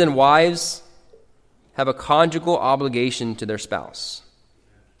 Husbands and wives have a conjugal obligation to their spouse.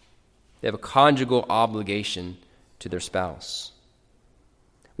 They have a conjugal obligation to their spouse.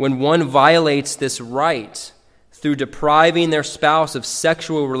 When one violates this right through depriving their spouse of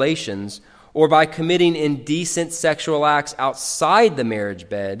sexual relations or by committing indecent sexual acts outside the marriage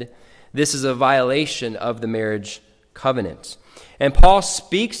bed, this is a violation of the marriage covenant. And Paul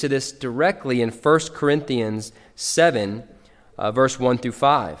speaks to this directly in 1 Corinthians 7, verse 1 through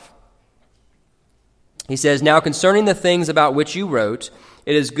 5. He says, now concerning the things about which you wrote,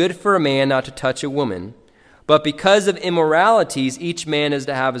 it is good for a man not to touch a woman, but because of immoralities, each man is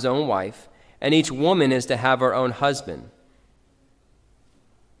to have his own wife, and each woman is to have her own husband.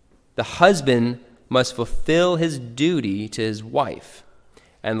 The husband must fulfill his duty to his wife,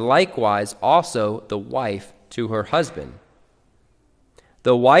 and likewise also the wife to her husband.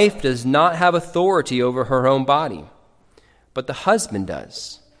 The wife does not have authority over her own body, but the husband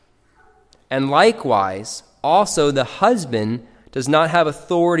does. And likewise also the husband does not have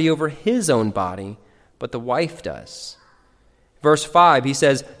authority over his own body, but the wife does. Verse 5, he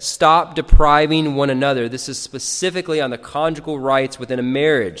says, stop depriving one another. This is specifically on the conjugal rights within a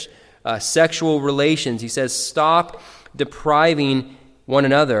marriage, sexual relations. He says, stop depriving one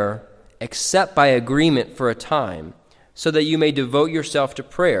another, except by agreement for a time, so that you may devote yourself to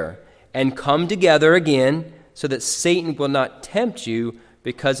prayer and come together again, so that Satan will not tempt you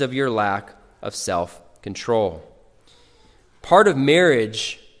because of your lack of self-control. Part of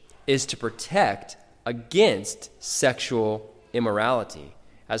marriage is to protect against sexual immorality,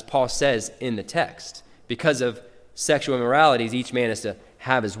 as Paul says in the text. Because of sexual immoralities, each man is to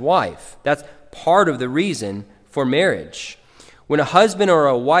have his wife. That's part of the reason for marriage. When a husband or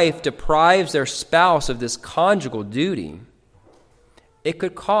a wife deprives their spouse of this conjugal duty, it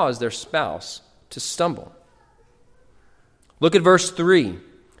could cause their spouse to stumble. Look at verse 3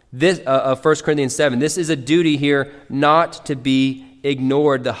 of 1 Corinthians 7. This is a duty here not to be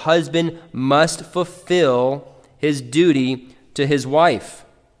ignored. The husband must fulfill his duty to his wife.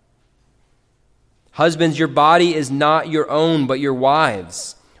 Husbands, your body is not your own, but your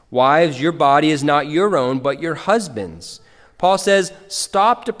wives'. Wives, your body is not your own, but your husband's. Paul says,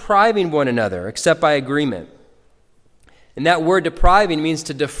 stop depriving one another, except by agreement. And that word depriving means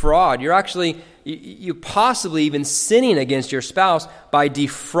to defraud. You possibly even sinning against your spouse by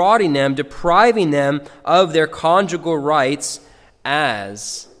defrauding them, depriving them of their conjugal rights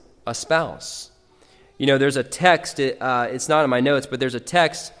as a spouse. There's a text, it's not in my notes, but there's a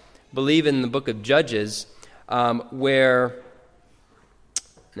text, I believe in the book of Judges, where,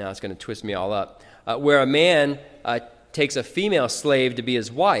 now it's going to twist me all up, where a man takes a female slave to be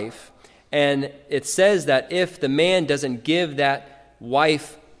his wife, and it says that if the man doesn't give that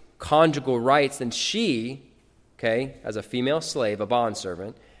wife conjugal rights, then she, as a female slave, a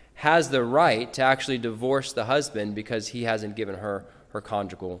bondservant, has the right to actually divorce the husband because he hasn't given her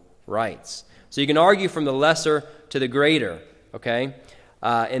conjugal rights. So you can argue from the lesser to the greater,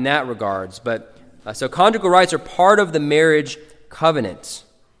 in that regards. But so conjugal rights are part of the marriage covenant.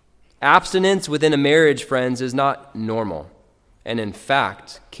 Abstinence within a marriage, friends, is not normal, and in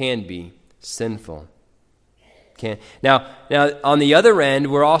fact can be sinful. Now, on the other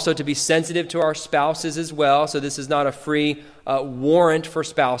end, we're also to be sensitive to our spouses as well. So this is not a free warrant for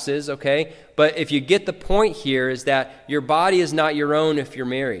spouses, But if you get the point here, is that your body is not your own if you're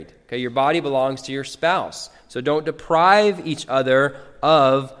married. Your body belongs to your spouse. So don't deprive each other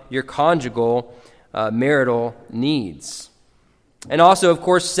of your conjugal marital needs. And also, of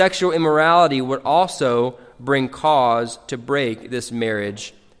course, sexual immorality would also bring cause to break this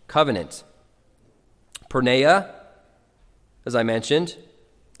marriage covenant. Porneia, as I mentioned,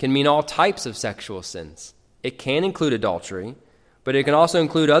 can mean all types of sexual sins. It can include adultery, but it can also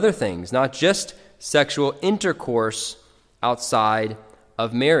include other things, not just sexual intercourse outside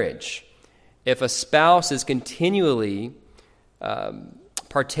of marriage. If a spouse is continually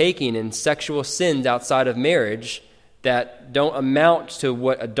partaking in sexual sins outside of marriage that don't amount to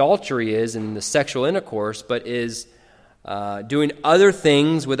what adultery is in the sexual intercourse, but is doing other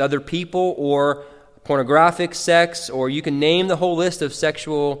things with other people, or pornographic sex, or you can name the whole list of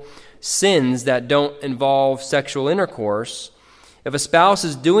sexual sins that don't involve sexual intercourse. If a spouse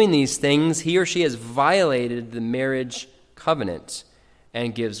is doing these things, he or she has violated the marriage covenant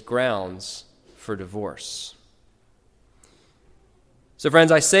and gives grounds for divorce. So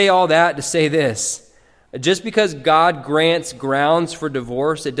friends, I say all that to say this. Just because God grants grounds for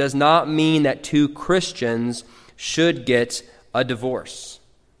divorce, it does not mean that two Christians should get a divorce.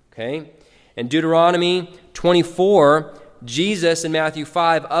 In Deuteronomy 24, Jesus in Matthew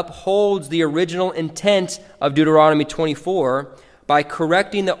 5 upholds the original intent of Deuteronomy 24 by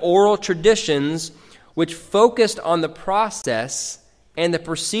correcting the oral traditions which focused on the process and the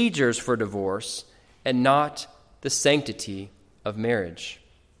procedures for divorce and not the sanctity of marriage.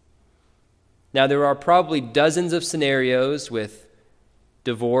 Now, there are probably dozens of scenarios with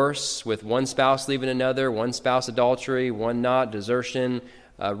divorce, with one spouse leaving another, one spouse adultery, one not, desertion,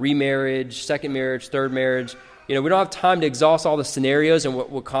 remarriage, second marriage, third marriage. We don't have time to exhaust all the scenarios and what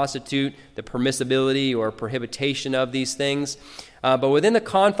will constitute the permissibility or prohibition of these things. But within the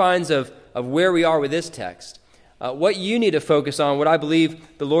confines of where we are with this text, what you need to focus on, what I believe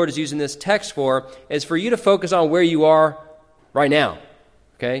the Lord is using this text for, is for you to focus on where you are right now.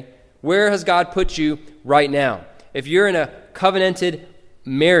 Where has God put you right now? If you're in a covenanted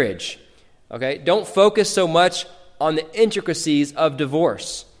marriage, don't focus so much on the intricacies of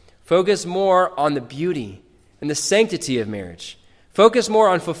divorce. Focus more on the beauty and the sanctity of marriage. Focus more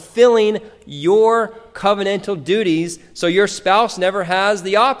on fulfilling your covenantal duties so your spouse never has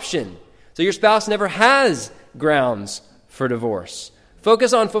the option. So your spouse never has grounds for divorce.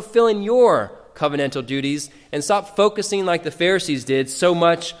 Focus on fulfilling your covenantal duties and stop focusing like the Pharisees did so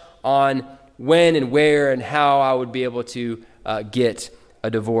much on when and where and how I would be able to get a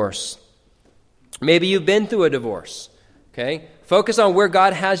divorce. Maybe you've been through a divorce. Focus on where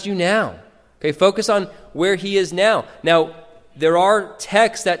God has you now. Focus on where He is now. Now, there are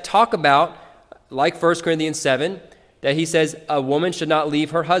texts that talk about, like 1 Corinthians 7, that he says a woman should not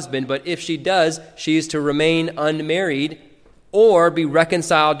leave her husband, but if she does, she is to remain unmarried or be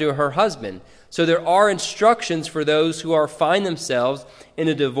reconciled to her husband. So there are instructions for those who find themselves in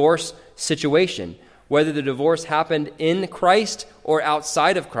a divorce situation, whether the divorce happened in Christ or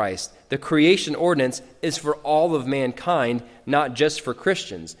outside of Christ. the creation ordinance is for all of mankind, not just for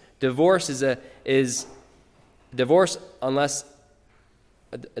Christians. Divorce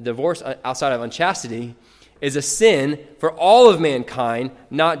outside of unchastity is a sin for all of mankind,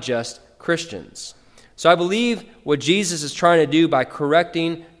 not just Christians. So I believe what Jesus is trying to do by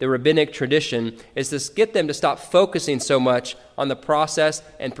correcting the rabbinic tradition is to get them to stop focusing so much on the process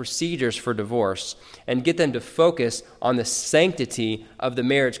and procedures for divorce and get them to focus on the sanctity of the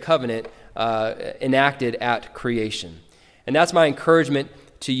marriage covenant enacted at creation. And that's my encouragement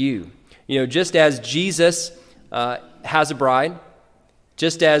to you. Just as Jesus has a bride,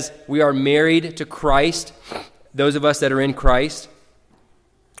 just as we are married to Christ, those of us that are in Christ,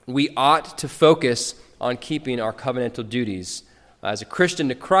 we ought to focus on keeping our covenantal duties as a Christian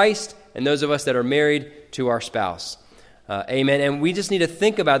to Christ and those of us that are married to our spouse. Amen. And we just need to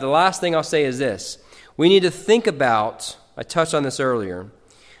think about, the last thing I'll say is this. We need to think about, I touched on this earlier,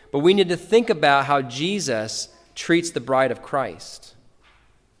 but we need to think about how Jesus treats the bride of Christ.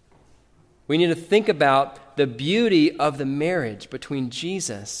 We need to think about the beauty of the marriage between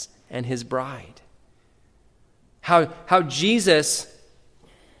Jesus and his bride. How Jesus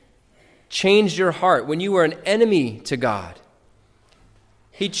changed your heart when you were an enemy to God.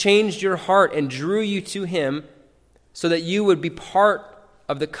 He changed your heart and drew you to him so that you would be part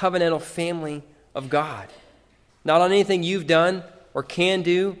of the covenantal family of God. Not on anything you've done or can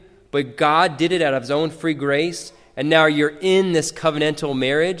do, but God did it out of his own free grace, and now you're in this covenantal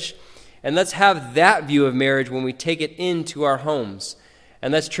marriage. And let's have that view of marriage when we take it into our homes.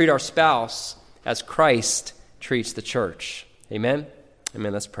 And let's treat our spouse as Christ treats the church. Amen?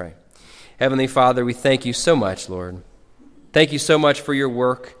 Amen. Let's pray. Heavenly Father, we thank you so much, Lord. Thank you so much for your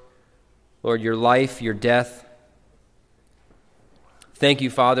work, Lord, your life, your death. Thank you,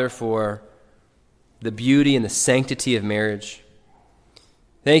 Father, for the beauty and the sanctity of marriage.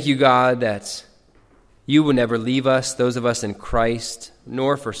 Thank you, God, that you will never leave us, those of us in Christ,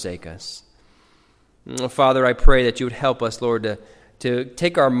 nor forsake us. Father, I pray that you would help us, Lord, to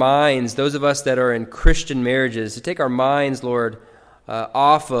take our minds, those of us that are in Christian marriages, to take our minds, Lord,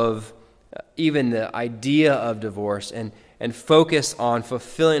 off of even the idea of divorce and focus on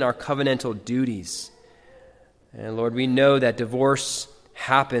fulfilling our covenantal duties. And Lord, we know that divorce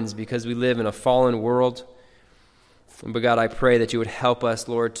happens because we live in a fallen world. But God, I pray that you would help us,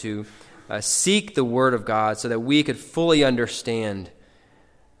 Lord, to seek the Word of God so that we could fully understand,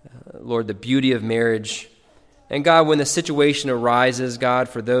 Lord, the beauty of marriage. And God, when the situation arises, God,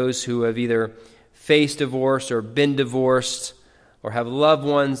 for those who have either faced divorce or been divorced or have loved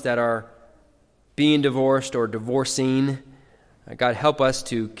ones that are being divorced or divorcing, God, help us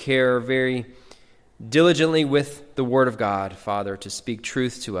to care very diligently with the Word of God, Father, to speak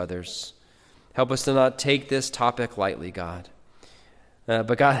truth to others. Help us to not take this topic lightly, God.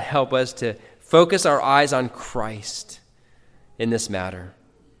 But God, help us to focus our eyes on Christ in this matter,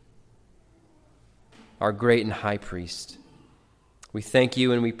 our great and high priest. We thank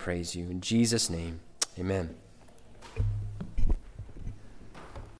you and we praise you. In Jesus' name, amen.